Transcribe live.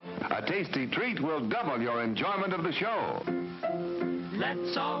A tasty treat will double your enjoyment of the show.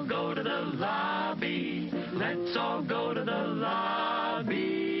 Let's all go to the lobby. Let's all go to the lobby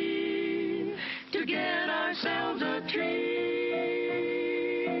to get ourselves a treat.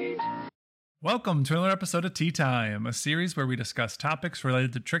 Welcome to another episode of Tea Time, a series where we discuss topics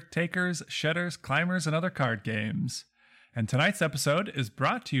related to trick takers, shedders, climbers, and other card games. And tonight's episode is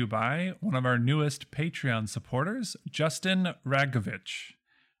brought to you by one of our newest Patreon supporters, Justin Ragovich.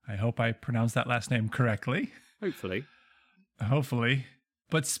 I hope I pronounced that last name correctly. Hopefully.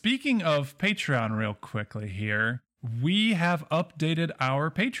 But speaking of Patreon real quickly here, we have updated our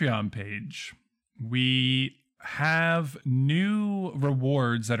Patreon page. We have new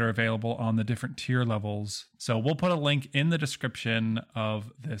rewards that are available on the different tier levels. So we'll put a link in the description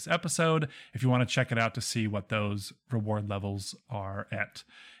of this episode if you want to check it out to see what those reward levels are at.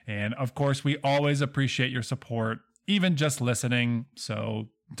 And of course, we always appreciate your support, even just listening. So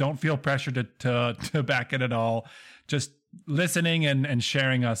don't feel pressured to back it at all. Just listening and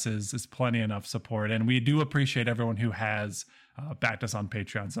sharing us is plenty enough support. And we do appreciate everyone who has backed us on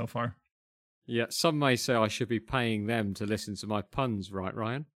Patreon so far. Yeah, some may say I should be paying them to listen to my puns, right,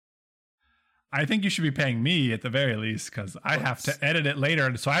 Ryan? I think you should be paying me at the very least, because I have to edit it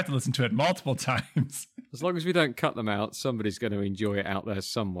later, so I have to listen to it multiple times. As long as we don't cut them out, somebody's going to enjoy it out there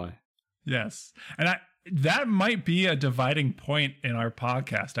somewhere. Yes. And that might be a dividing point in our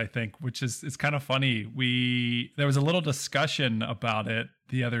podcast, I think, which is it's kind of funny. There was a little discussion about it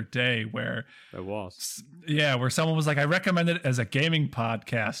the other day where where someone was like, I recommend it as a gaming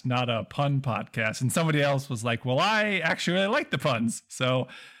podcast, not a pun podcast. And somebody else was like, well, I actually really like the puns. So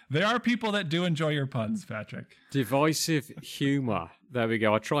there are people that do enjoy your puns, Patrick. Divisive humor. There we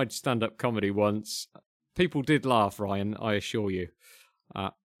go. I tried stand-up comedy once. People did laugh, Ryan, I assure you.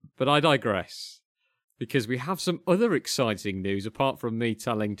 But I digress. Because we have some other exciting news apart from me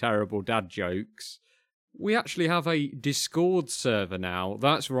telling terrible dad jokes. We actually have a Discord server now.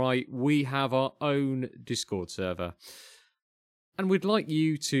 That's right, we have our own Discord server. And we'd like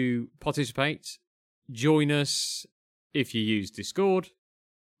you to participate, join us if you use Discord,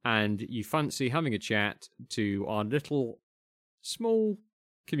 and you fancy having a chat to our little, small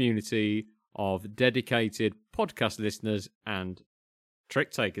community of dedicated podcast listeners and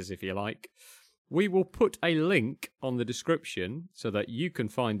trick takers, if you like. We will put a link on the description so that you can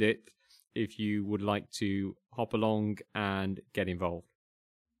find it if you would like to hop along and get involved.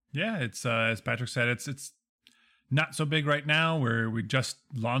 Yeah, it's as Patrick said, it's not so big right now. We just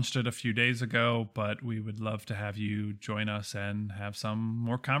launched it a few days ago, but we would love to have you join us and have some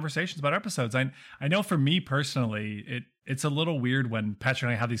more conversations about episodes. I know for me personally, it's a little weird when Patrick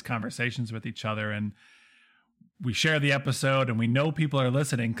and I have these conversations with each other and we share the episode and we know people are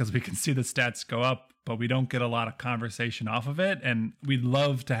listening because we can see the stats go up, but we don't get a lot of conversation off of it. And we'd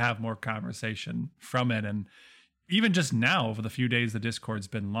love to have more conversation from it. And even just now, over the few days the Discord's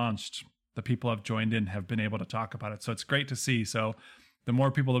been launched, the people have joined in have been able to talk about it. So it's great to see. So the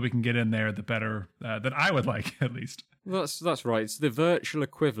more people that we can get in there, the better, that I would like, at least. That's right. It's the virtual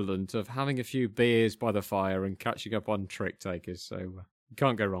equivalent of having a few beers by the fire and catching up on trick takers. So you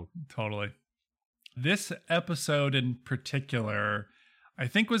can't go wrong. Totally. This episode in particular, I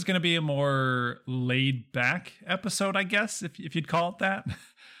think was going to be a more laid back episode, I guess, if you'd call it that.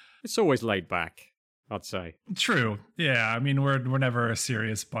 It's always laid back, I'd say. True. Yeah. I mean, we're never a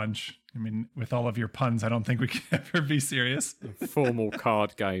serious bunch. I mean, with all of your puns, I don't think we can ever be serious. Formal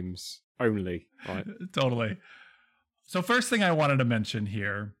card games only, right? Totally. So first thing I wanted to mention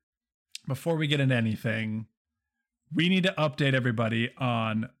here, before we get into anything, we need to update everybody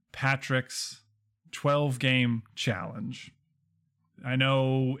on Patrick's 12-game challenge. I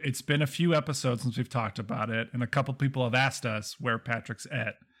know it's been a few episodes since we've talked about it, and a couple people have asked us where Patrick's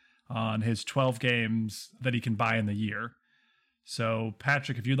at on his 12 games that he can buy in the year. So,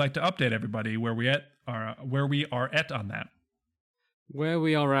 Patrick, if you'd like to update everybody where we are at on that. Where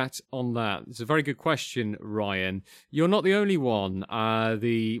we are at on that. It's a very good question, Ryan. You're not the only one.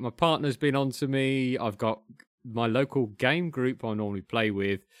 My partner's been on to me. I've got my local game group I normally play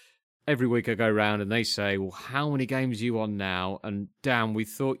with. Every week I go around and they say, well, how many games are you on now? And damn, we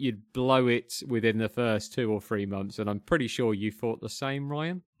thought you'd blow it within the first 2 or 3 months. And I'm pretty sure you thought the same,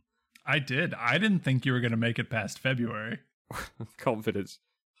 Ryan. I did. I didn't think you were going to make it past February. Confidence.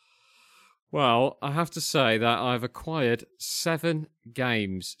 Well, I have to say that I've acquired 7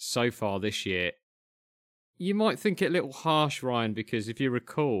 games so far this year. You might think it a little harsh, Ryan, because if you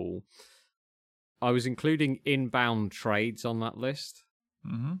recall, I was including inbound trades on that list.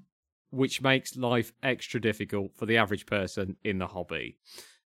 Mm-hmm. Which makes life extra difficult for the average person in the hobby.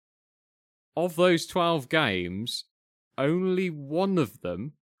 Of those 12 games, only one of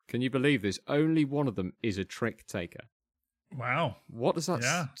them Can you believe this? Only one of them is a trick taker. Wow. What does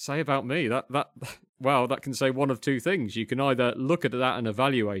that say about me? That can say one of two things. You can either look at that and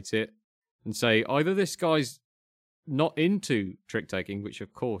evaluate it and say either this guy's not into trick taking, which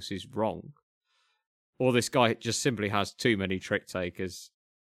of course is wrong, or this guy just simply has too many trick takers.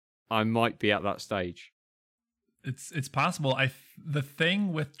 I might be at that stage. It's possible. The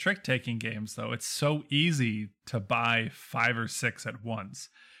thing with trick taking games, though, it's so easy to buy 5 or 6 at once.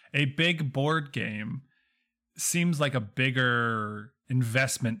 A big board game seems like a bigger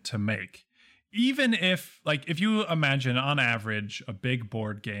investment to make. Even if you imagine on average a big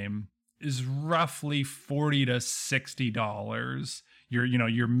board game is roughly $40 to $60.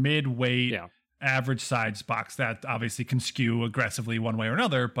 Your mid-weight average size box, that obviously can skew aggressively one way or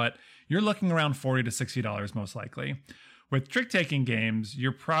another, but you're looking around $40 to $60 most likely. With trick-taking games,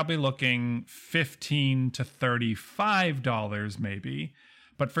 you're probably looking $15 to $35 maybe.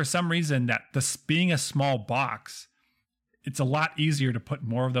 But for some reason, that this being a small box, it's a lot easier to put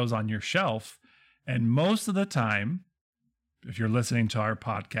more of those on your shelf. And most of the time, if you're listening to our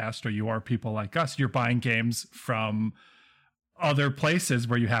podcast or you are people like us, you're buying games from other places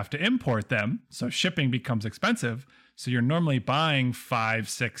where you have to import them. So shipping becomes expensive. So you're normally buying 5,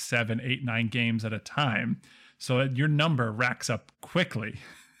 6, 7, 8, 9 games at a time. So your number racks up quickly.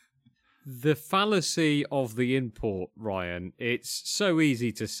 The fallacy of the import, Ryan, it's so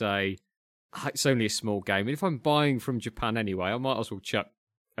easy to say, it's only a small game. And if I'm buying from Japan anyway, I might as well chuck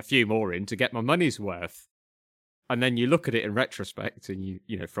a few more in to get my money's worth. And then you look at it in retrospect and you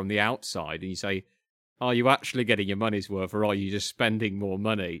from the outside and you say, are you actually getting your money's worth or are you just spending more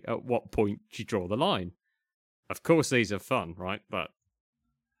money? At what point do you draw the line? Of course, these are fun, right? But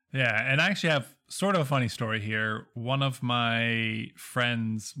yeah, and I actually have sort of a funny story here. One of my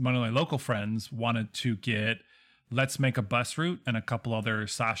local friends wanted to get Let's Make a Bus Route and a couple other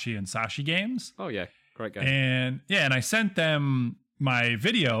Sashi and Sashi games. Oh yeah, great game. And I sent them my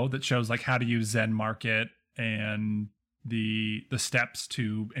video that shows like how to use Zen Market and the steps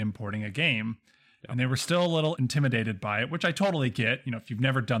to importing a game. And they were still a little intimidated by it, which I totally get. If you've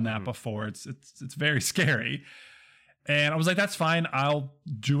never done that before, it's very scary. And I was like, that's fine. I'll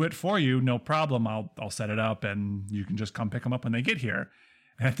do it for you. No problem. I'll set it up and you can just come pick them up when they get here.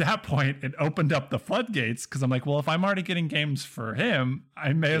 And at that point, it opened up the floodgates because I'm like, well, if I'm already getting games for him,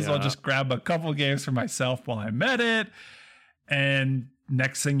 I may as well just grab a couple games for myself while I'm at it. And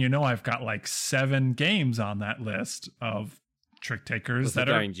next thing you know, I've got like 7 games on that list of trick takers that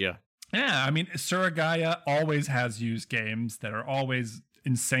are danger. Yeah, I mean, Suragaya always has used games that are always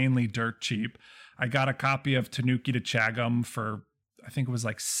insanely dirt cheap. I got a copy of Tanuki to Chagam for, I think it was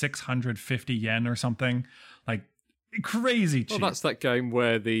like 650 yen or something. Like, crazy cheap. Well, that's that game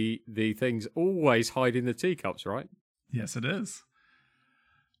where the things always hide in the teacups, right? Yes, it is.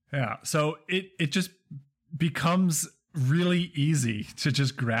 Yeah, so it just becomes really easy to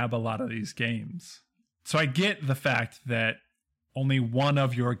just grab a lot of these games. So I get the fact that only one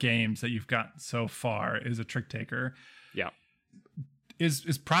of your games that you've got so far is a trick taker. Yeah.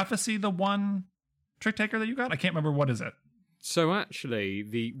 Is Prophecy the one trick taker that you got? I can't remember. What is it? So actually,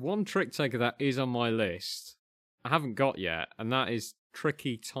 the one trick taker that is on my list, I haven't got yet, and that is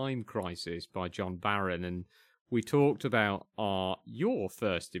Tricky Time Crisis by John Barron. And we talked about your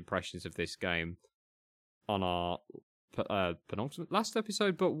first impressions of this game on our penultimate last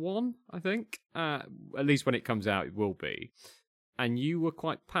episode, but one, I think. At least when it comes out, it will be. And you were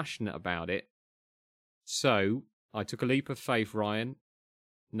quite passionate about it. So I took a leap of faith, Ryan.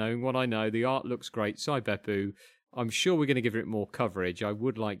 Knowing what I know, the art looks great. Saibepu, I'm sure we're going to give it more coverage. I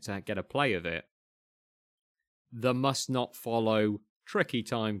would like to get a play of it. The Must Not Follow Tricky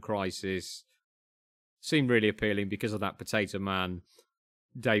Time Crisis seemed really appealing because of that Potato Man,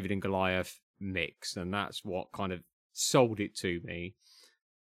 David and Goliath mix. And that's what kind of sold it to me.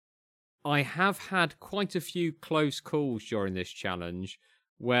 I have had quite a few close calls during this challenge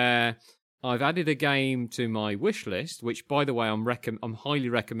where I've added a game to my wish list, which, by the way, I'm highly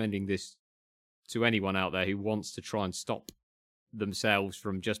recommending this to anyone out there who wants to try and stop themselves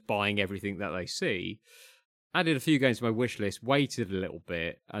from just buying everything that they see. Added a few games to my wish list, waited a little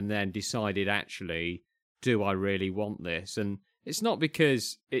bit, and then decided, actually, do I really want this? And it's not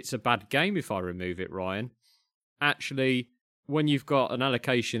because it's a bad game if I remove it, Ryan. Actually, when you've got an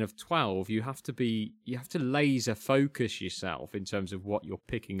allocation of 12, you have to laser focus yourself in terms of what you're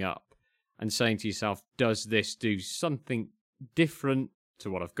picking up and saying to yourself, does this do something different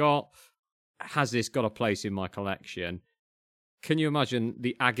to what I've got? Has this got a place in my collection? Can you imagine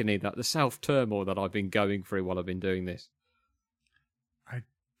the agony, the self-turmoil that I've been going through while I've been doing this? I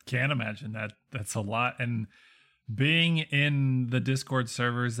can't imagine that. That's a lot. And being in the Discord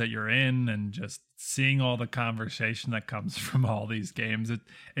servers that you're in and just seeing all the conversation that comes from all these games,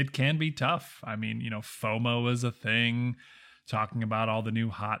 it can be tough. I mean, FOMO is a thing, talking about all the new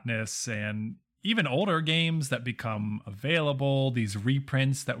hotness and even older games that become available, these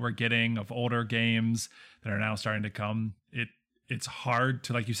reprints that we're getting of older games that are now starting to come. It's hard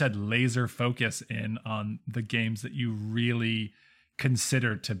to, like you said, laser focus in on the games that you really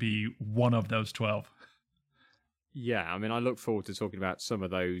consider to be one of those 12. Yeah, I mean, I look forward to talking about some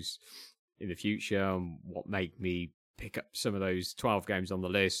of those in the future and what made me pick up some of those 12 games on the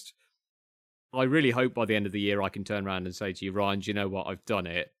list. I really hope by the end of the year I can turn around and say to you, Ryan, do you know what? I've done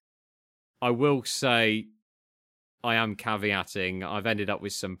it. I will say I am caveating. I've ended up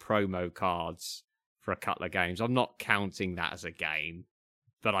with some promo cards for a couple of games. I'm not counting that as a game,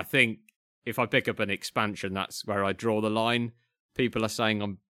 but I think if I pick up an expansion, that's where I draw the line. People are saying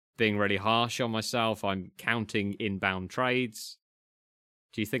I'm being really harsh on myself. I'm counting inbound trades.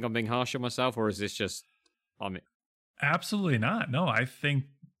 Do you think I'm being harsh on myself, or is this just... Absolutely not. No, I think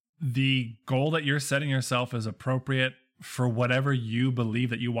the goal that you're setting yourself is appropriate for whatever you believe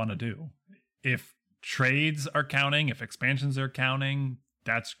that you want to do. If trades are counting, if expansions are counting,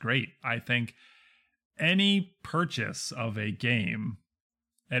 that's great. I think any purchase of a game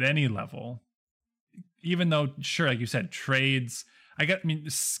at any level, even though, sure, like you said, trades,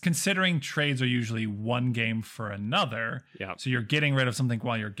 considering trades are usually one game for another, yeah. So you're getting rid of something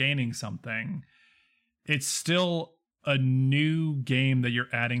while you're gaining something, it's still a new game that you're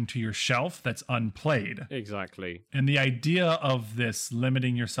adding to your shelf that's unplayed. Exactly. And the idea of this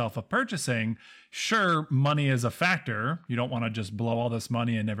limiting yourself of purchasing, sure, money is a factor. You don't want to just blow all this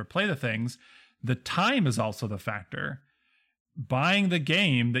money and never play the things. The time is also the factor. Buying the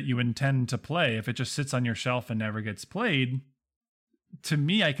game that you intend to play, if it just sits on your shelf and never gets played, to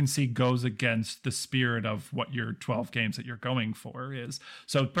me, I can see goes against the spirit of what your 12 games that you're going for is.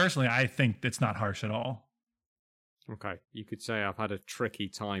 So personally, I think it's not harsh at all. Okay, you could say I've had a tricky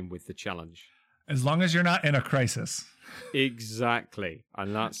time with the challenge. As long as you're not in a crisis. Exactly,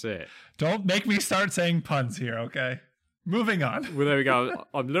 and that's it. Don't make me start saying puns here, okay? Moving on. Well, there we go.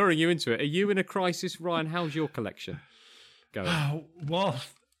 I'm luring you into it. Are you in a crisis, Ryan? How's your collection going? Well,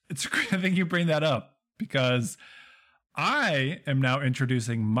 it's great. I think you bring that up because I am now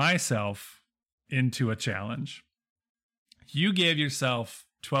introducing myself into a challenge. You gave yourself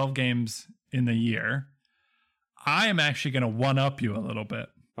 12 games in the year. I am actually going to one-up you a little bit.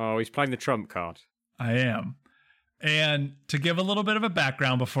 Oh, he's playing the trump card. I am. And to give a little bit of a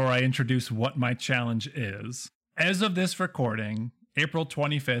background before I introduce what my challenge is, as of this recording, April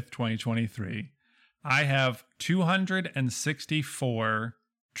 25th, 2023, I have 264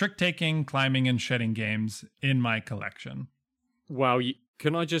 trick-taking, climbing, and shedding games in my collection. Well,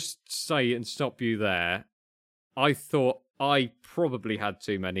 can I just say and stop you there? I thought I probably had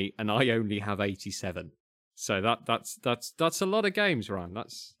too many, and I only have 87. So that's a lot of games, Ryan.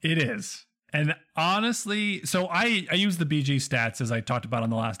 It is. And honestly, so I use the BG stats as I talked about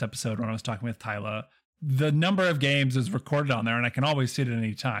on the last episode when I was talking with Tyla. The number of games is recorded on there and I can always see it at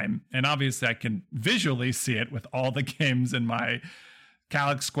any time. And obviously I can visually see it with all the games in my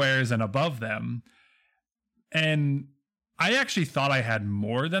Calyx squares and above them. And I actually thought I had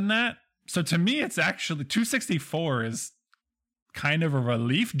more than that. So to me, it's actually 264 is kind of a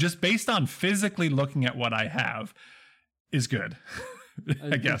relief just based on physically looking at what I have is good.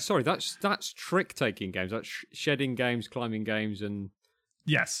 I guess. Sorry, that's trick-taking games. That's shedding games, climbing games, and...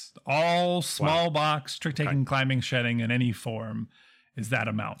 Yes, all small box, trick-taking, climbing, shedding in any form is that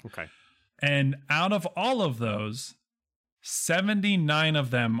amount. Okay. And out of all of those, 79 of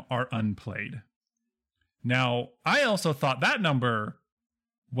them are unplayed. Now, I also thought that number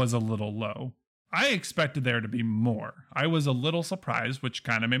was a little low. I expected there to be more. I was a little surprised, which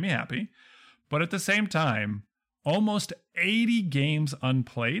kind of made me happy. But at the same time, almost 80 games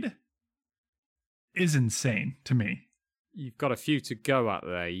unplayed is insane to me. You've got a few to go out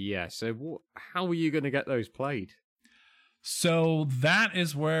there, yeah. So how are you going to get those played? So that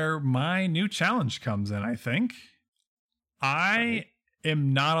is where my new challenge comes in, I think. I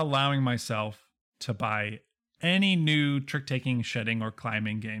am not allowing myself to buy any new trick-taking, shedding, or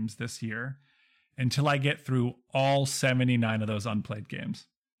climbing games this year until I get through all 79 of those unplayed games.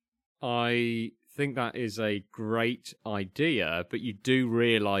 I think that is a great idea, but you do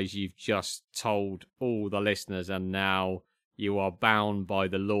realize you've just told all the listeners and now you are bound by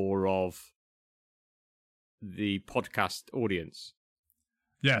the law of the podcast audience.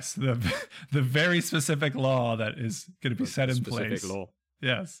 Yes, the very specific law that is going to be set in place. Specific law.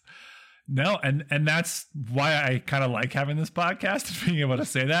 Yes. No, and that's why I kind of like having this podcast and being able to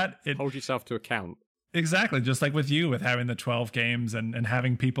say that. Hold yourself to account. Exactly. Just like with you, with having the 12 games and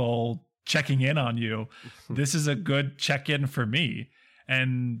having people checking in on you. This is a good check-in for me.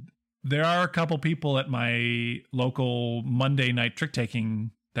 And there are a couple people at my local Monday night trick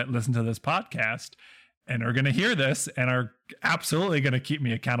taking that listen to this podcast and are going to hear this and are absolutely going to keep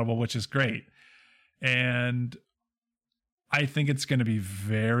me accountable, which is great. And I think it's going to be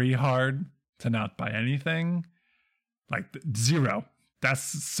very hard to not buy anything. Like 0. That's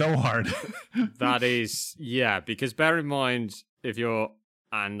so hard. That is, yeah, because bear in mind, if you're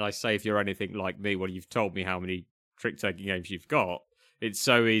anything like me, well, you've told me how many trick-taking games you've got, it's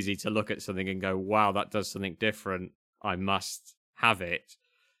so easy to look at something and go, wow, that does something different. I must have it.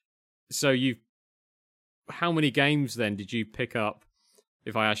 So how many games then did you pick up?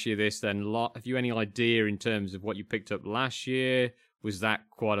 If I ask you this, then have you any idea in terms of what you picked up last year? Was that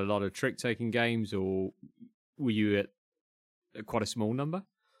quite a lot of trick-taking games, or were you at quite a small number?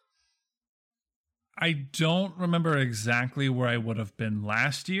 I don't remember exactly where I would have been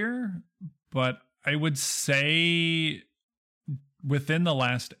last year, but I would say within the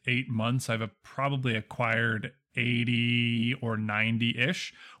last 8 months, I've probably acquired 80 or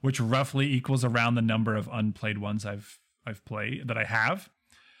 90-ish, which roughly equals around the number of unplayed ones I've played that I have.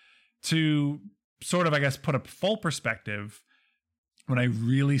 To sort of, I guess, put a full perspective, when I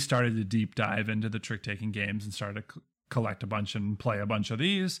really started to deep dive into the trick-taking games and started to collect a bunch and play a bunch of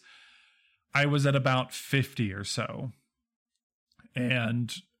these, I was at about 50 or so,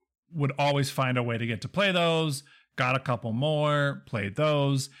 and would always find a way to get to play those, got a couple more, played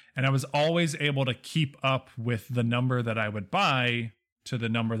those, and I was always able to keep up with the number that I would buy to the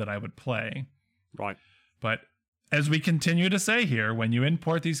number that I would play. Right. But as we continue to say here, when you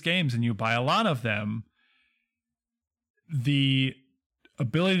import these games and you buy a lot of them, the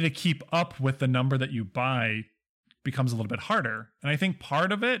ability to keep up with the number that you buy becomes a little bit harder. And I think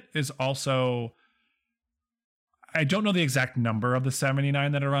part of it is also, I don't know the exact number of the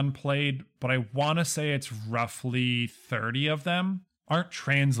 79 that are unplayed, but I want to say it's roughly 30 of them aren't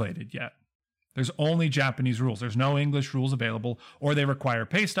translated yet. There's only Japanese rules. There's no English rules available, or they require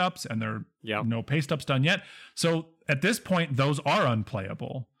paste ups, and there are no paste ups done yet. So at this point, those are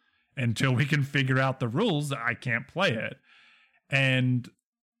unplayable. Until we can figure out the rules, I can't play it. And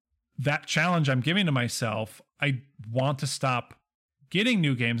that challenge I'm giving to myself, I want to stop getting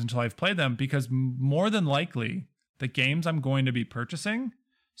new games until I've played them, because more than likely, the games I'm going to be purchasing,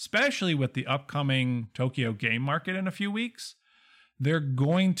 especially with the upcoming Tokyo game market in a few weeks, they're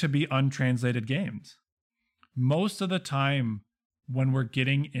going to be untranslated games. Most of the time when we're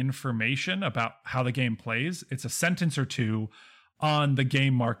getting information about how the game plays, it's a sentence or two on the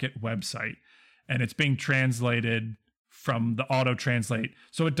game market website, and it's being translated from the auto translate.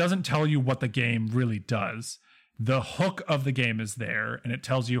 So it doesn't tell you what the game really does. The hook of the game is there, and it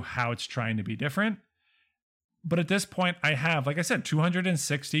tells you how it's trying to be different. But at this point, I have, like I said,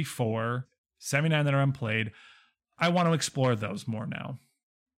 264, 79 that are unplayed. I want to explore those more now.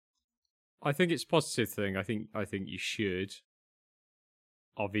 I think it's a positive thing. I think you should.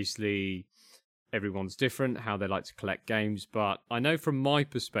 Obviously, everyone's different, how they like to collect games. But I know from my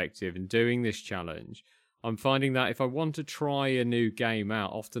perspective in doing this challenge, I'm finding that if I want to try a new game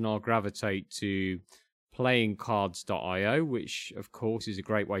out, often I'll gravitate to playingcards.io, which, of course, is a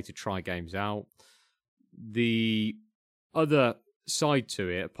great way to try games out. The other side to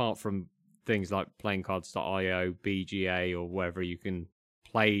it, apart from things like playingcards.io, BGA, or wherever you can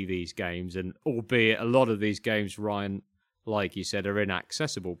play these games, and albeit a lot of these games, Ryan, like you said, are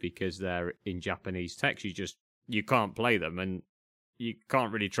inaccessible because they're in Japanese text. You can't play them, and you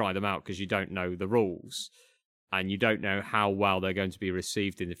can't really try them out because you don't know the rules, and you don't know how well they're going to be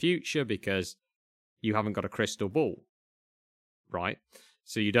received in the future because you haven't got a crystal ball, right?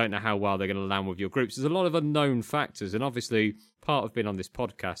 So you don't know how well they're going to land with your groups. There's a lot of unknown factors, and obviously part of being on this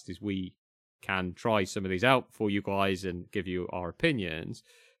podcast is we can try some of these out for you guys and give you our opinions.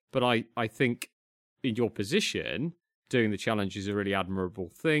 But I think in your position, doing the challenge is a really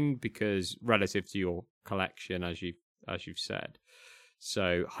admirable thing because relative to your collection, as you've said.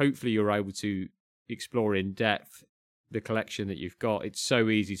 So hopefully you're able to explore in depth the collection that you've got. It's so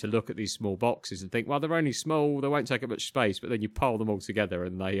easy to look at these small boxes and think, well, they're only small, they won't take up much space, but then you pile them all together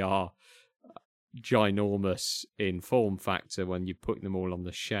and they are ginormous in form factor when you're putting them all on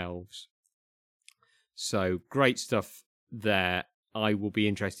the shelves. So great stuff there. I will be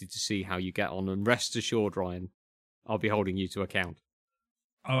interested to see how you get on, and rest assured, Ryan, I'll be holding you to account.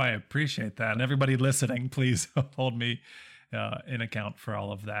 Oh, I appreciate that. And everybody listening, please hold me in account for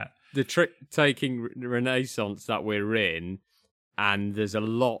all of that. The trick-taking renaissance that we're in, and there's a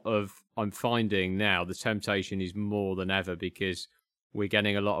lot of, I'm finding now, the temptation is more than ever because we're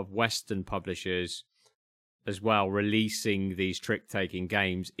getting a lot of Western publishers as well, releasing these trick-taking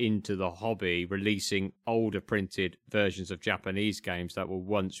games into the hobby, releasing older printed versions of Japanese games that were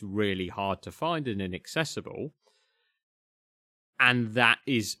once really hard to find and inaccessible. And that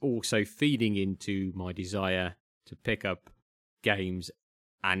is also feeding into my desire to pick up games,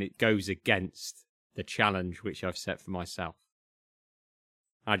 and it goes against the challenge which I've set for myself.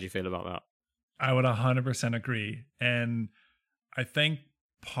 How do you feel about that? I would 100% agree. And I think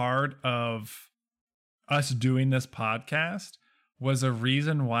part of us doing this podcast was a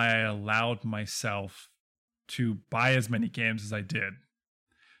reason why I allowed myself to buy as many games as I did.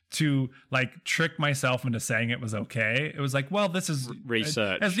 To like trick myself into saying it was okay. It was like, well, this is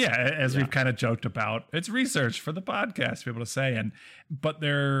research. As we've kind of joked about, it's research for the podcast to be able to say. But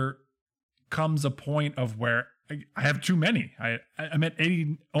there comes a point of where I have too many. I'm at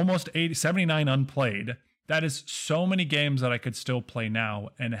 80, almost 80, 79 unplayed. That is so many games that I could still play now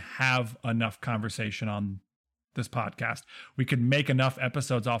and have enough conversation on this podcast. We could make enough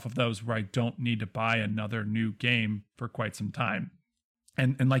episodes off of those where I don't need to buy another new game for quite some time.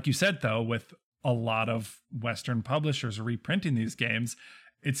 And like you said, though, with a lot of Western publishers reprinting these games,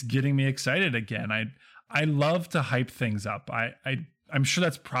 it's getting me excited again. I love to hype things up. I'm sure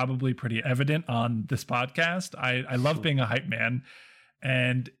that's probably pretty evident on this podcast. I love being a hype man,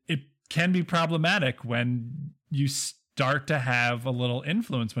 and it can be problematic when you start to have a little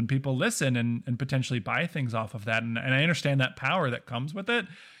influence when people listen and potentially buy things off of that. And I understand that power that comes with it.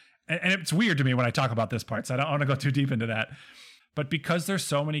 And it's weird to me when I talk about this part, so I don't want to go too deep into that. But because there's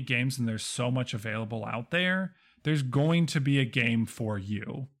so many games and there's so much available out there, there's going to be a game for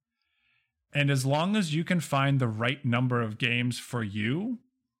you. And as long as you can find the right number of games for you,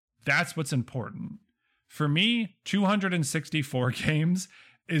 that's what's important. For me, 264 games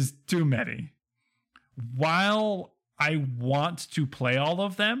is too many. While I want to play all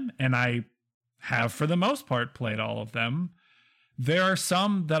of them, and I have for the most part played all of them, there are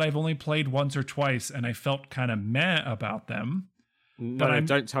some that I've only played once or twice and I felt kind of meh about them. No,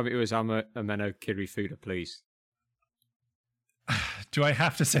 don't tell me it was Ameno Kirifuda, please. Do I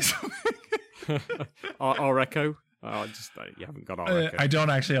have to say something? Oreco? You haven't got Oreco. I don't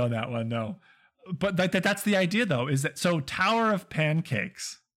actually own that one, no. But that's the idea, though, is that so Tower of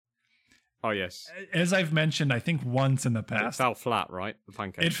Pancakes. Oh, yes. As I've mentioned, I think once in the past. It fell flat, right? The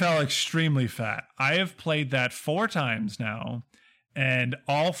pancake. It fell extremely flat. I have played that 4 times now, and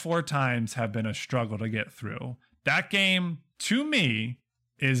all 4 times have been a struggle to get through. That game, to me,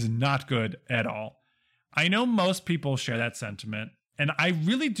 is not good at all. I know most people share that sentiment, and I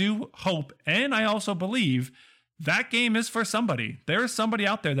really do hope, and I also believe, that game is for somebody. There is somebody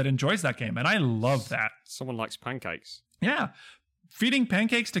out there that enjoys that game, and I love that. Someone likes pancakes. Yeah. Feeding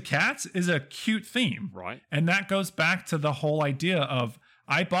pancakes to cats is a cute theme. Right. And that goes back to the whole idea of,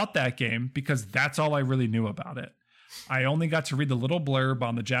 I bought that game because that's all I really knew about it. I only got to read the little blurb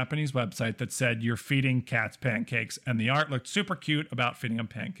on the Japanese website that said you're feeding cats pancakes, and the art looked super cute about feeding them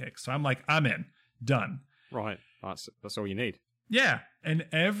pancakes. So I'm like, I'm in. Done. Right. That's all you need. Yeah. And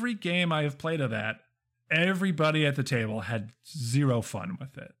every game I have played of that, everybody at the table had zero fun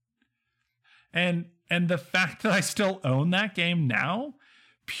with it. And the fact that I still own that game now,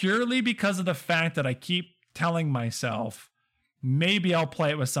 purely because of the fact that I keep telling myself, maybe I'll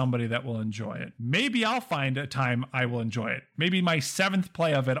play it with somebody that will enjoy it. Maybe I'll find a time I will enjoy it. Maybe my 7th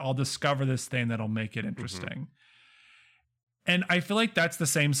play of it, I'll discover this thing that'll make it interesting. Mm-hmm. And I feel like that's the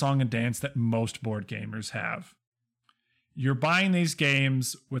same song and dance that most board gamers have. You're buying these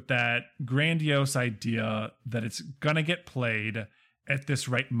games with that grandiose idea that it's going to get played at this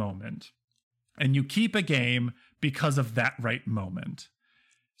right moment. And you keep a game because of that right moment.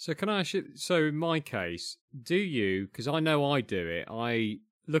 So can I ask you, so in my case, do you, because I know I do it, I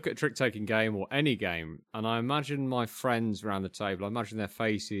look at a trick-taking game or any game, and I imagine my friends around the table, I imagine their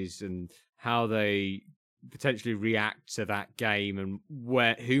faces and how they potentially react to that game and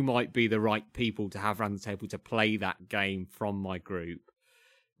who might be the right people to have around the table to play that game from my group.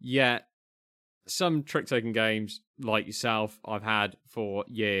 Yet, some trick-taking games, like yourself, I've had for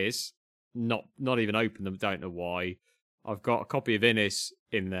years, not even opened them, don't know why. I've got a copy of Innis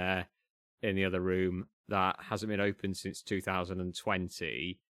in there, in the other room, that hasn't been opened since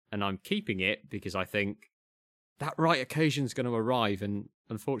 2020, and I'm keeping it because I think that right occasion's going to arrive, and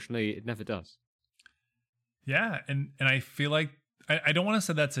unfortunately, it never does. Yeah, and I feel like I don't want to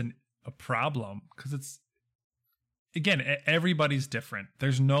say that's a problem, because it's, again, everybody's different.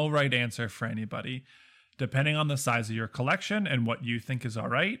 There's no right answer for anybody. Depending on the size of your collection and what you think is all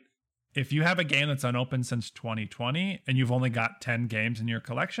right, if you have a game that's unopened since 2020 and you've only got 10 games in your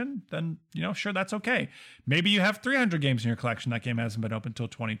collection, then, sure, that's okay. Maybe you have 300 games in your collection. That game hasn't been open until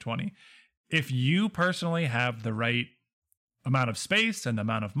 2020. if you personally have the right amount of space and the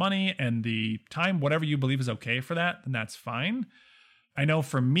amount of money and the time, whatever you believe is okay for that, then that's fine. I know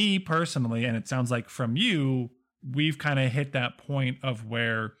for me personally, and it sounds like from you, we've kind of hit that point of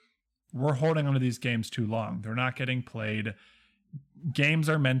where we're holding onto these games too long. They're not getting played. Games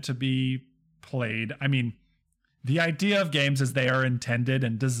are meant to be played. I mean, the idea of games is they are intended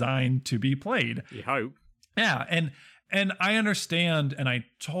and designed to be played. You hope. Yeah, and I understand and I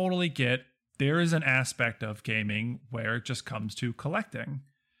totally get there is an aspect of gaming where it just comes to collecting.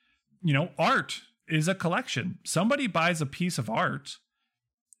 You know, art is a collection. Somebody buys a piece of art,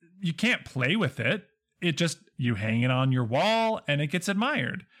 you can't play with it. It just, you hang it on your wall and it gets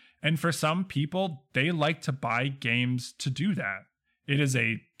admired. And for some people, they like to buy games to do that. It is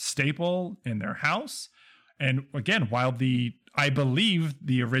a staple in their house. And again, while I believe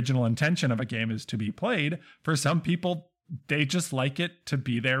the original intention of a game is to be played, for some people, they just like it to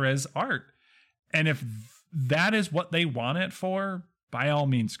be there as art. And if that is what they want it for, by all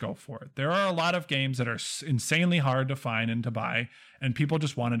means, go for it. There are a lot of games that are insanely hard to find and to buy, and people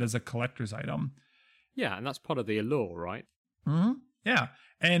just want it as a collector's item. Yeah, and that's part of the allure, right? Mm-hmm. Yeah.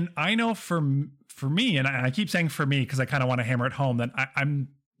 And I know for me, and I keep saying for me because I kind of want to hammer it home, that I'm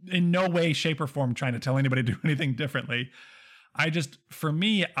in no way, shape, or form trying to tell anybody to do anything differently. For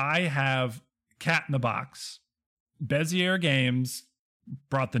me, I have Cat in the Box. Bezier Games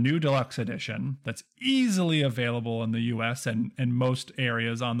brought the new deluxe edition that's easily available in the US and most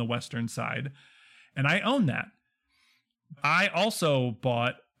areas on the Western side. And I own that. I also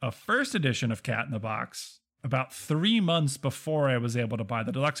bought a first edition of Cat in the Box about 3 months before I was able to buy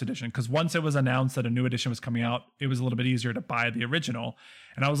the deluxe edition. Because once it was announced that a new edition was coming out, it was a little bit easier to buy the original.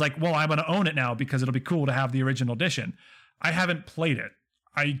 And I was like, well, I'm going to own it now because it'll be cool to have the original edition. I haven't played it.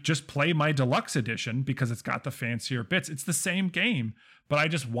 I just play my deluxe edition because it's got the fancier bits. It's the same game, but I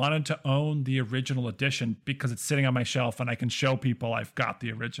just wanted to own the original edition because it's sitting on my shelf and I can show people I've got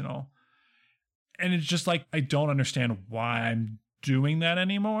the original. And it's just like, I don't understand why I'm doing that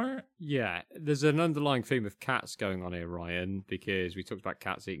anymore. Yeah, there's an underlying theme of cats going on here, Ryan, because we talked about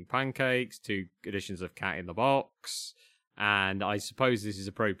cats eating pancakes, 2 editions of Cat in the Box, and I suppose this is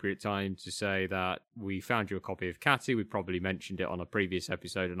appropriate time to say that we found you a copy of Catty. We probably mentioned it on a previous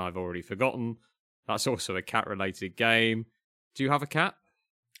episode and I've already forgotten. That's also a cat-related game. Do you have a cat?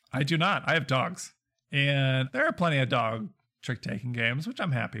 I do not. I have dogs. And there are plenty of dog trick-taking games, which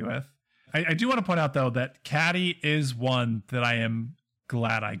I'm happy with. I do want to point out, though, that Catty is one that I am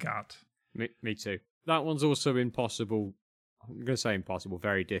glad I got. Me too. That one's also impossible. I'm going to say impossible,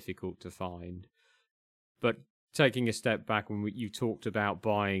 very difficult to find. But taking a step back, when you talked about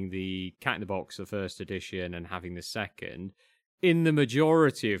buying the Cat in the Box, the first edition, and having the second, in the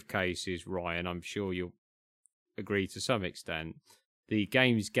majority of cases, Ryan, I'm sure you'll agree to some extent, the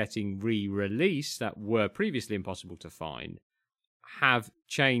games getting re-released that were previously impossible to find have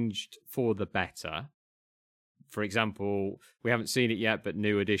changed for the better. For example, we haven't seen it yet, but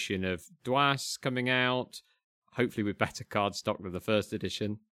new edition of Dwas coming out, hopefully with better card stock than the first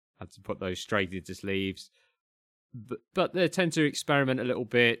edition. Had to put those straight into sleeves. But they tend to experiment a little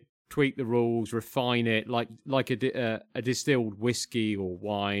bit, tweak the rules, refine it, like a distilled whiskey or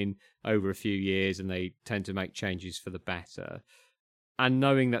wine over a few years, and they tend to make changes for the better. And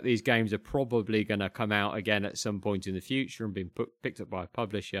knowing that these games are probably going to come out again at some point in the future and being picked up by a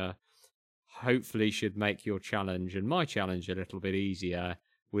publisher, hopefully should make your challenge and my challenge a little bit easier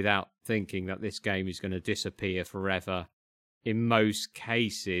without thinking that this game is going to disappear forever. In most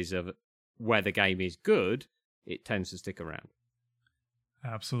cases of where the game is good, it tends to stick around.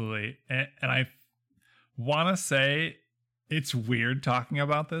 Absolutely. And I want to say it's weird talking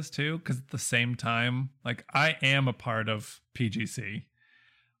about this too, because at the same time, like, I am a part of PGC.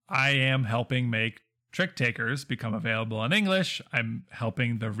 I am helping make Trick Takers become available in English. I'm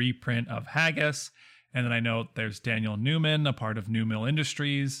helping the reprint of Haggis. And then I know there's Daniel Newman, a part of New Mill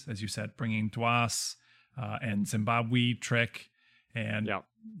Industries, as you said, bringing Dwas and Zimbabwe Trick. And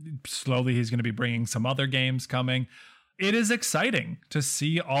slowly he's going to be bringing some other games coming. It is exciting to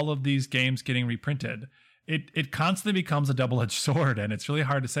see all of these games getting reprinted. It constantly becomes a double-edged sword, and it's really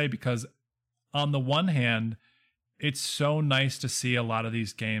hard to say because on the one hand, it's so nice to see a lot of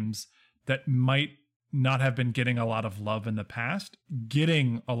these games that might not have been getting a lot of love in the past,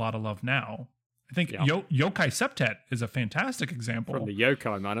 getting a lot of love now. I think Yokai Septet is a fantastic example. From the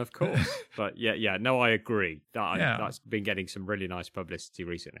Yokai man, of course. But no, I agree. That's been getting some really nice publicity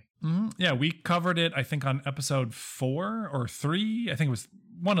recently. Mm-hmm. Yeah, we covered it, I think, on episode 4 or 3. I think it was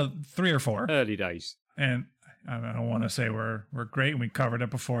one of 3 or 4. Early days. And I don't want to say we're great, and we covered it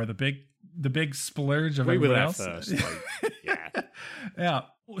before the big splurge of everyone else. We were there first. Yeah. Yeah.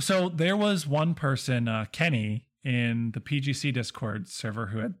 So there was one person, Kenny, in the PGC Discord server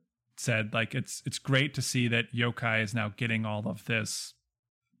who had said, like, it's great to see that yokai is now getting all of this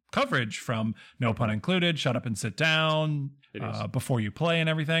coverage from, no pun included, shut up and sit down, before you play and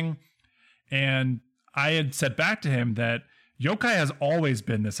everything. And I had said back to him that yokai has always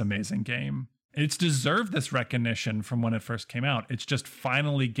been this amazing game. It's deserved this recognition from when it first came out. It's just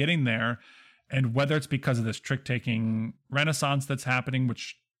finally getting there. And whether it's because of this trick-taking renaissance that's happening,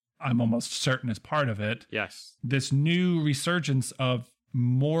 which I'm almost certain is part of it. Yes. This new resurgence of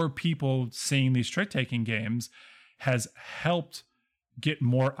more people seeing these trick-taking games has helped get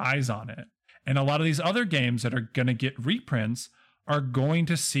more eyes on it. And a lot of these other games that are going to get reprints are going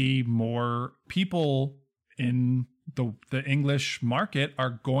to see more people in the English market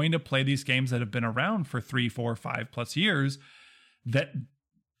are going to play these games that have been around for 3, 4, 5+ years that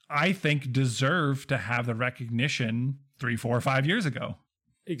I think deserve to have the recognition 3, 4, 5 years ago.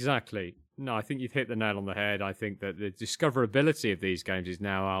 Exactly. No, I think you've hit the nail on the head. I think that the discoverability of these games is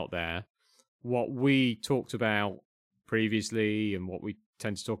now out there. What we talked about previously and what we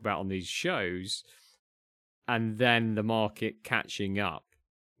tend to talk about on these shows, and then the market catching up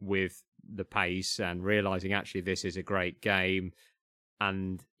with the pace and realizing actually this is a great game,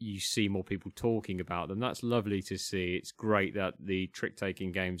 and you see more people talking about them. That's lovely to see. It's great that the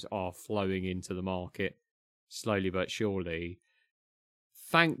trick-taking games are flowing into the market slowly but surely.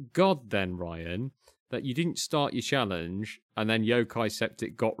 Thank God then, Ryan, that you didn't start your challenge and then Yokai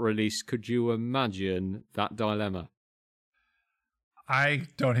Septic got released. Could you imagine that dilemma? I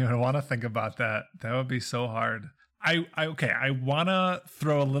don't even want to think about that. That would be so hard. I want to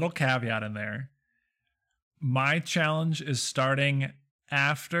throw a little caveat in there. My challenge is starting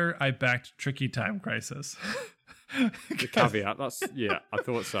after I backed Tricky Time Crisis. The caveat, I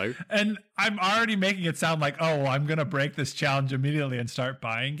thought so. And I'm already making it sound like, oh, I'm going to break this challenge immediately and start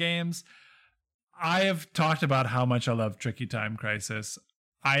buying games. I have talked about how much I love Tricky Time Crisis.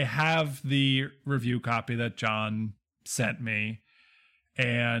 I have the review copy that John sent me.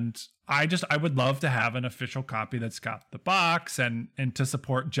 And I would love to have an official copy that's got the box and to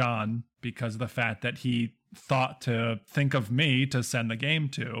support John because of the fact that he thought to think of me to send the game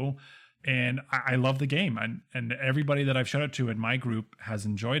to. And I love the game, and everybody that I've shown it to in my group has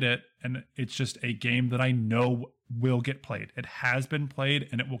enjoyed it. And it's just a game that I know will get played. It has been played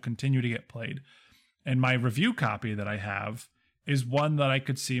and it will continue to get played. And my review copy that I have is one that I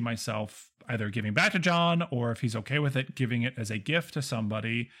could see myself either giving back to John, or if he's okay with it, giving it as a gift to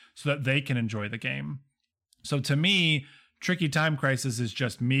somebody so that they can enjoy the game. So to me, Tricky Time Crisis is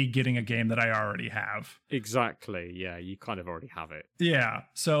just me getting a game that I already have. Exactly. Yeah, you kind of already have it. Yeah.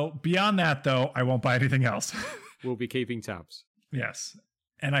 So beyond that, though, I won't buy anything else. We'll be keeping tabs. Yes.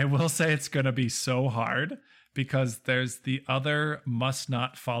 And I will say it's going to be so hard because there's the other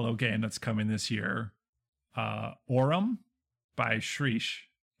must-not follow game that's coming this year, Aurum by Shrish.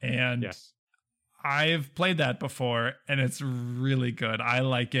 And yes. I've played that before, and it's really good. I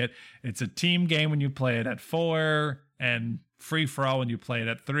like it. It's a team game when you play it at 4, and free for all when you play it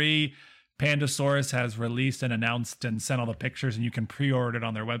at 3. Pandasaurus has released and announced and sent all the pictures, and you can pre-order it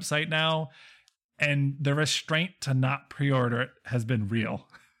on their website now. And the restraint to not pre-order it has been real.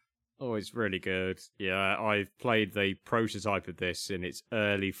 Oh, it's really good. Yeah, I've played the prototype of this in its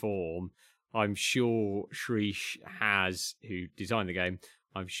early form. I'm sure Shrish has, who designed the game,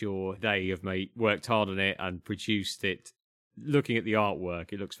 I'm sure they have worked hard on it and produced it. Looking at the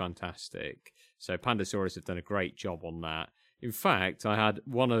artwork, it looks fantastic. So Pandasaurus have done a great job on that. In fact, I had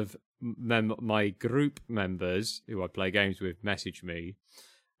one of my group members who I play games with message me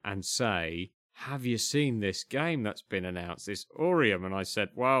and say, have you seen this game that's been announced, this Aurum? And I said,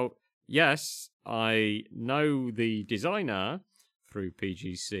 well, yes, I know the designer through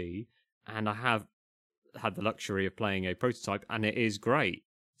PGC, and I have had the luxury of playing a prototype, and it is great.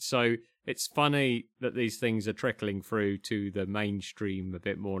 So it's funny that these things are trickling through to the mainstream a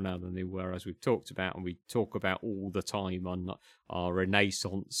bit more now than they were, as we've talked about, and we talk about all the time on our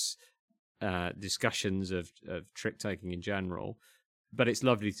Renaissance discussions of trick-taking in general. But it's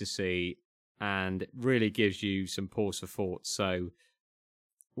lovely to see, and it really gives you some pause for thought. So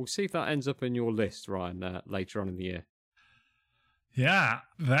we'll see if that ends up in your list, Ryan, later on in the year. Yeah,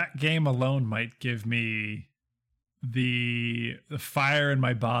 that game alone might give me the fire in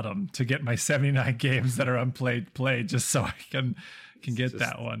my bottom to get my 79 games that are unplayed played, just so I can get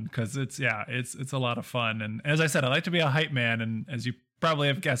that one, because it's a lot of fun. And as I said, I like to be a hype man, and as you probably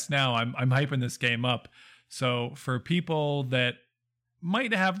have guessed now, I'm hyping this game up. So for people that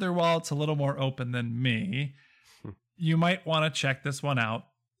might have their wallets a little more open than me, you might want to check this one out.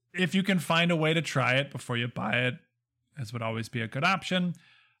 If you can find a way to try it before you buy it, as would always be a good option,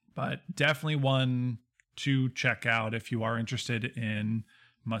 but definitely one to check out if you are interested in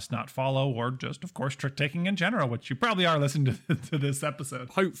Must Not Follow, or just, of course, trick taking in general, which you probably are listening to this episode.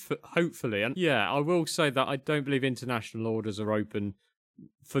 Hopefully. And yeah, I will say that I don't believe international orders are open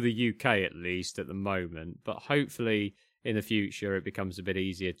for the UK, at least at the moment, but hopefully in the future it becomes a bit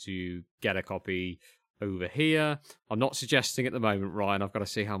easier to get a copy over here. I'm not suggesting at the moment, Ryan. I've got to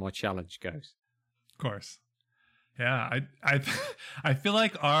see how my challenge goes. Of course. Yeah, I feel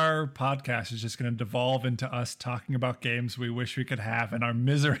like our podcast is just going to devolve into us talking about games we wish we could have and our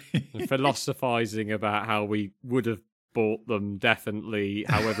misery. Philosophizing about how we would have bought them, definitely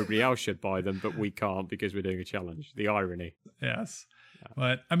how everybody else should buy them, but we can't because we're doing a challenge. The irony. Yes. Yeah.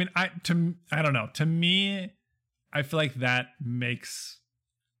 But I mean, I don't know. To me, I feel like that makes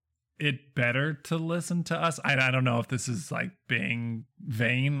it better to listen to us. I don't know if this is like being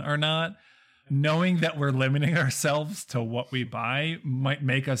vain or not. Knowing that we're limiting ourselves to what we buy might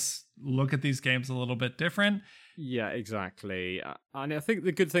make us look at these games a little bit different. Yeah, exactly. And I think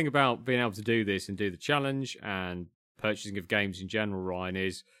the good thing about being able to do this and do the challenge and purchasing of games in general, Ryan,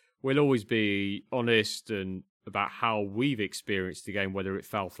 is we'll always be honest and about how we've experienced the game, whether it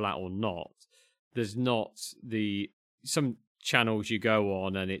fell flat or not. There's not some channels you go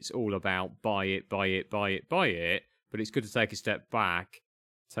on and it's all about buy it, buy it, buy it, buy it. But it's good to take a step back,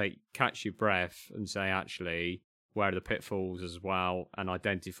 catch your breath and say, actually, where are the pitfalls as well, and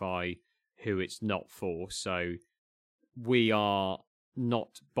identify who it's not for. So we are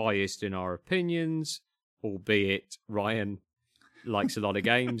not biased in our opinions, albeit Ryan likes a lot of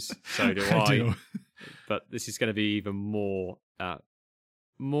games, so do I. do. But this is going to be even more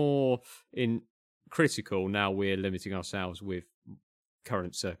in critical now we're limiting ourselves with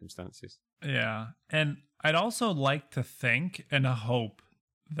current circumstances. Yeah. And I'd also like to think and hope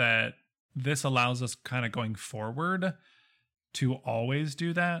that this allows us kind of going forward to always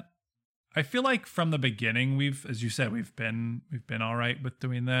do that. I feel like from the beginning, as you said, we've been all right with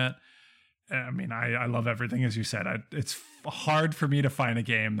doing that. I mean, I love everything, as you said. It's hard for me to find a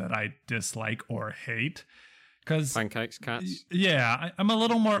game that I dislike or hate. Because pancakes, cats. Yeah, I'm a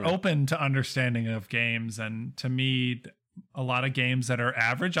little more open to understanding of games, and to me, a lot of games that are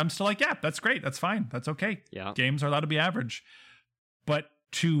average, I'm still like, yeah, that's great, that's fine, that's okay. Yeah, games are allowed to be average, but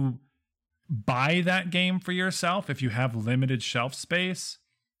to buy that game for yourself, if you have limited shelf space,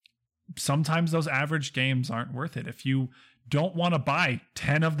 sometimes those average games aren't worth it. If you don't want to buy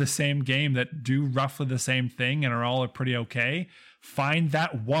 10 of the same game that do roughly the same thing and are all pretty okay, find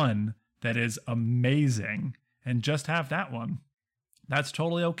that one that is amazing and just have that one. That's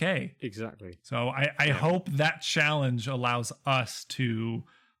totally okay. Exactly. So I hope that challenge allows us to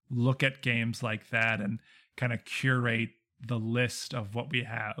look at games like that and kind of curate the list of what we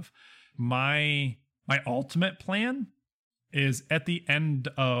have. My ultimate plan is at the end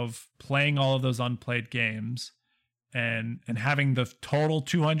of playing all of those unplayed games and having the total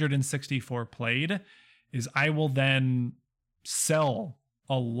 264 played, is I will then sell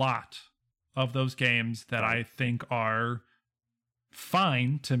a lot of those games that I think are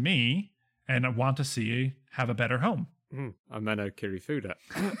fine to me and I want to see have a better home. Ameno Kirifuda.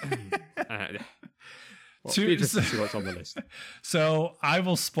 See what's on the list. So I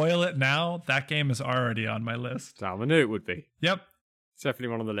will spoil it now. That game is already on my list. I knew it would be. Yep. It's definitely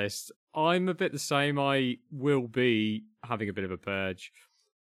one on the list. I'm a bit the same. I will be having a bit of a purge.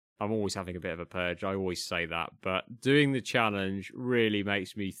 I'm always having a bit of a purge. I always say that. But doing the challenge really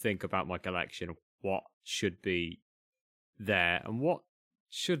makes me think about my collection, what should be there and what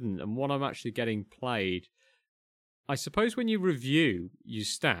shouldn't, and what I'm actually getting played. I suppose when you review your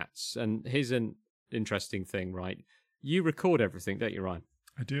stats, and here's an interesting thing, right? You record everything, don't you, Ryan?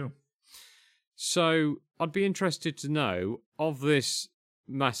 I do. So I'd be interested to know, of this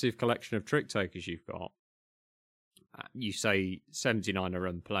massive collection of trick takers you've got, you say 79 are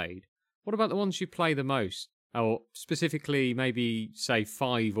unplayed. What about the ones you play the most? Or specifically, maybe say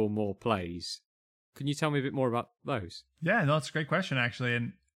 5 or more plays. Can you tell me a bit more about those? Yeah, no, that's a great question, actually.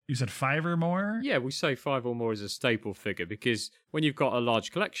 And you said 5 or more? Yeah, we say 5 or more is a staple figure, because when you've got a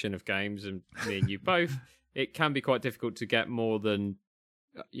large collection of games, and me and you both, it can be quite difficult to get more than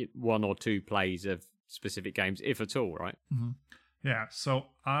 1 or 2 plays of specific games, if at all, right? Mm-hmm. Yeah, so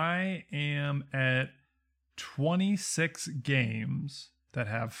I am at 26 games that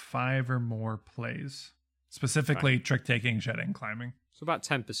have 5 or more plays, specifically trick-taking, shedding, climbing. So about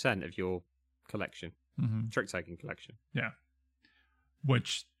 10% of your collection, trick-taking collection. Yeah,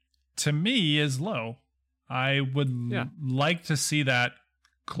 which to me is low. I would like to see that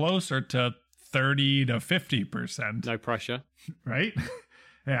closer to 30 to 50%. No pressure. Right?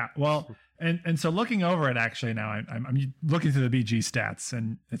 Yeah, well, and so looking over it actually now, I'm looking through the BG stats,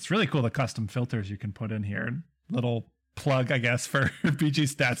 and it's really cool the custom filters you can put in here. Little plug, I guess, for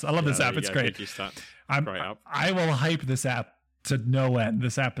BG stats. I love this app; it's great. BG Stats. Great app. I will hype this app to no end.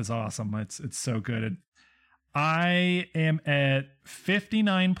 This app is awesome. It's so good. I am at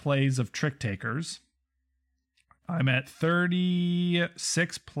 59 plays of Trick Takers. I'm at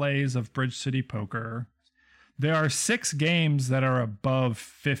 36 plays of Bridge City Poker. There are 6 games that are above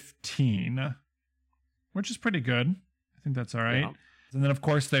 15, which is pretty good. I think that's all right. Yeah. And then, of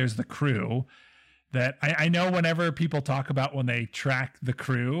course, there's the crew that I know whenever people talk about when they track the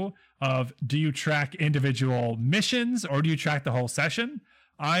crew of, do you track individual missions or do you track the whole session?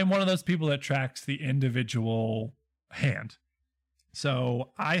 I'm one of those people that tracks the individual hand.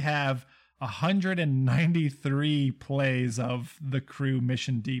 So I have 193 plays of the crew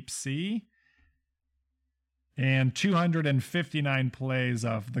Mission Deep Sea and 259 plays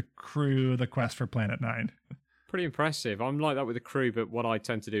of the crew The Quest for Planet 9. Pretty impressive. I'm like that with the crew, but what I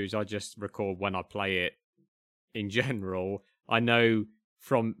tend to do is I just record when I play it in general. I know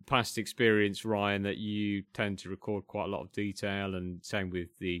from past experience, Ryan, that you tend to record quite a lot of detail, and same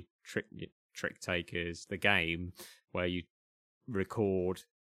with the trick takers, the game, where you record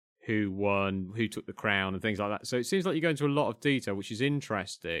who won, who took the crown, and things like that. So it seems like you go into a lot of detail, which is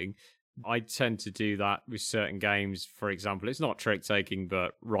interesting. I tend to do that with certain games. For example, it's not trick taking,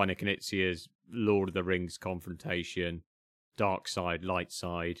 but Reiner Knizia's Lord of the Rings confrontation, dark side, light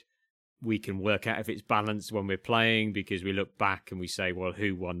side. We can work out if it's balanced when we're playing because we look back and we say, well,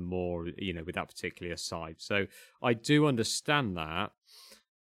 who won more, with that particular side. So I do understand that.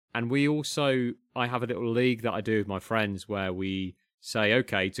 And I have a little league that I do with my friends where we say,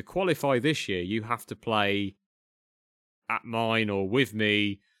 okay, to qualify this year, you have to play at mine or with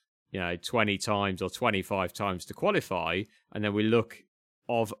me, 20 times or 25 times to qualify. And then we look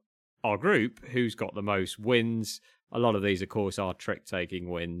of our group, who's got the most wins. A lot of these, of course, are trick-taking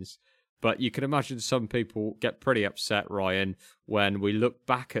wins. But you can imagine some people get pretty upset, Ryan, when we look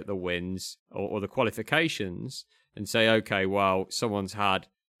back at the wins or the qualifications and say, okay, well, someone's had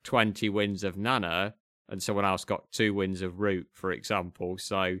 20 wins of Nana and someone else got 2 wins of Root, for example.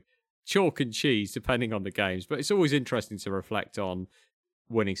 So chalk and cheese, depending on the games. But it's always interesting to reflect on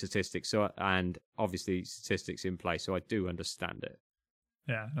winning statistics and obviously statistics in play. So I do understand it.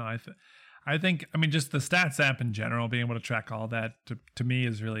 Yeah, no, I think, just the stats app in general, being able to track all that to me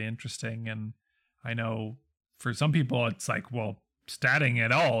is really interesting. And I know for some people, it's like, well, statting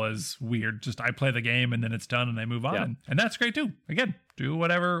it all is weird. Just I play the game and then it's done and I move on. Yeah. And that's great too. Again, do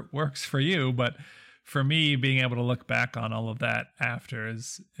whatever works for you. But for me, being able to look back on all of that after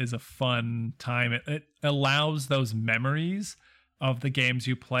is a fun time. It allows those memories of the games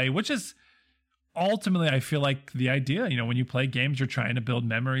you play, which is ultimately, I feel like the idea, when you play games, you're trying to build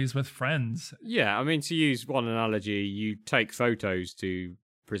memories with friends. Yeah, to use one analogy, you take photos to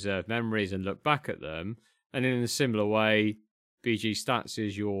preserve memories and look back at them. And in a similar way, BG Stats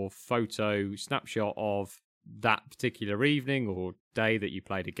is your photo snapshot of that particular evening or day that you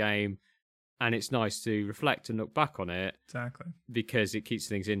played a game. And it's nice to reflect and look back on it. Exactly. Because it keeps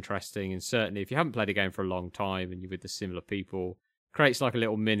things interesting. And certainly if you haven't played a game for a long time and you're with the similar people, creates like a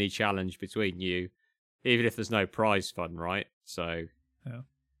little mini challenge between you, even if there's no prize fund, right? So, yeah.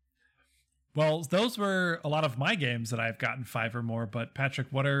 Well, those were a lot of my games that I've gotten 5 or more. But Patrick,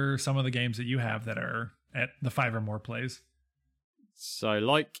 what are some of the games that you have that are at the 5 or more plays? So,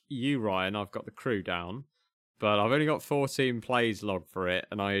 like you, Ryan, I've got the crew down, but I've only got 14 plays logged for it,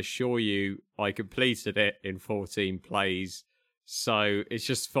 and I assure you, I completed it in 14 plays. So it's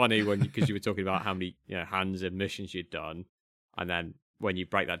just funny because you were talking about how many hands and missions you'd done. And then when you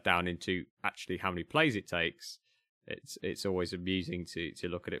break that down into actually how many plays it takes, it's always amusing to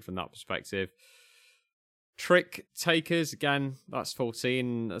look at it from that perspective. Trick takers, again, that's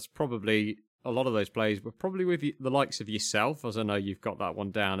 14. That's probably a lot of those plays were probably with the likes of yourself, as I know you've got that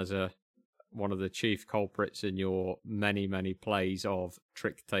one down as one of the chief culprits in your many, many plays of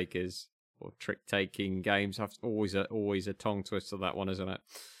trick takers or trick taking games. Always a tongue twister, that one, isn't it?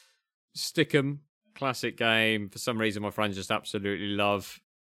 Stick'em. Classic game. For some reason, my friends just absolutely love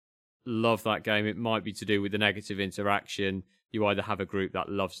that game. It might be to do with the negative interaction. You either have a group that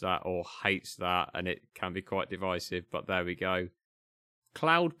loves that or hates that, and it can be quite divisive, but there we go.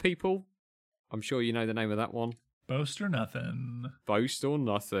 Cloud People. I'm sure you know the name of that one. Boast or Nothing. Boast or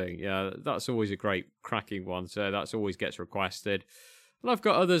Nothing. Yeah, that's always a great cracking one, so that's always gets requested. And I've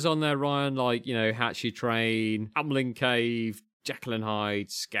got others on there, Ryan, like, Hatchy Train, Hamlin Cave, Jekyll and Hyde,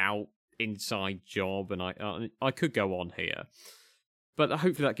 Scout, Inside Job, and I could go on here, but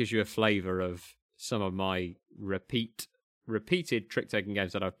hopefully that gives you a flavour of some of my repeat repeated trick-taking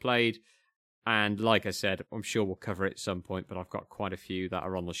games that I've played. And like I said, I'm sure we'll cover it at some point, but I've got quite a few that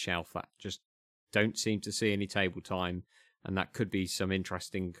are on the shelf that just don't seem to see any table time, and that could be some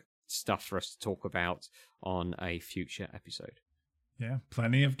interesting stuff for us to talk about on a future episode. Yeah,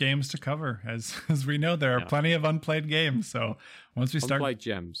 plenty of games to cover. As we know, there are plenty of unplayed games. So once we start... Unplayed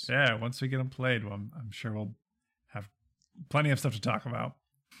gems. Yeah, once we get them played, well, I'm sure we'll have plenty of stuff to talk about.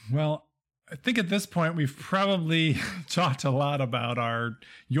 Well, I think at this point we've probably talked a lot about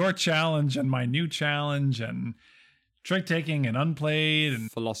your challenge and my new challenge and trick taking and unplayed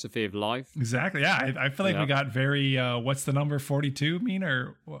and philosophy of life. Exactly. Yeah, I feel like we got very what's the number 42 mean,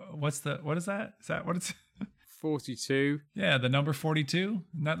 or what is that? Is that what it's 42? Yeah, the number 42,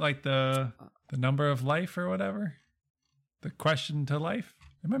 not like the number of life or whatever. The question to life.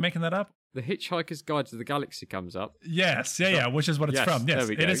 Am I making that up? The Hitchhiker's Guide to the Galaxy comes up. Yes, yeah, which is what it's from. Yes,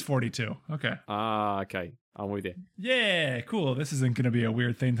 it is 42. Okay. Okay. I'm with you. Yeah, cool. This isn't going to be a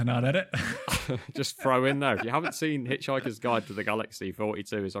weird thing to not edit. Just throw in there. If you haven't seen Hitchhiker's Guide to the Galaxy,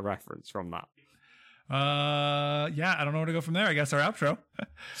 42 is a reference from that. Yeah, I don't know where to go from there. I guess our outro.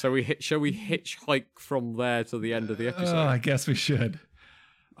 So shall we hitchhike from there to the end of the episode? I guess we should.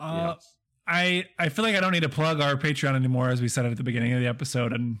 Yes. I feel like I don't need to plug our Patreon anymore, as we said at the beginning of the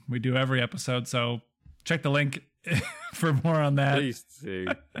episode, and we do every episode. So check the link for more on that. Please do.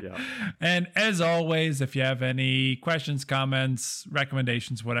 Yeah. And as always, if you have any questions, comments,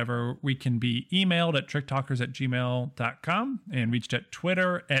 recommendations, whatever, we can be emailed at tricktalkers@gmail.com and reached at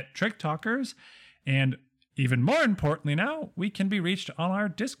Twitter at tricktalkers. And even more importantly now, we can be reached on our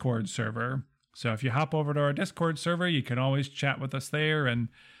Discord server. So if you hop over to our Discord server, you can always chat with us there and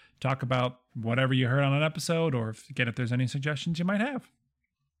talk about whatever you heard on an episode, or if there's any suggestions you might have.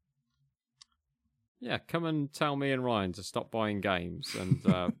 Yeah, come and tell me and Ryan to stop buying games and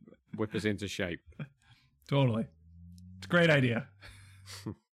whip us into shape. Totally. It's a great idea.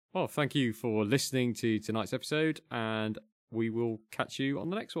 Well, thank you for listening to tonight's episode, and we will catch you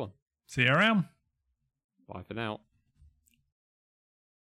on the next one. See you around. Bye for now.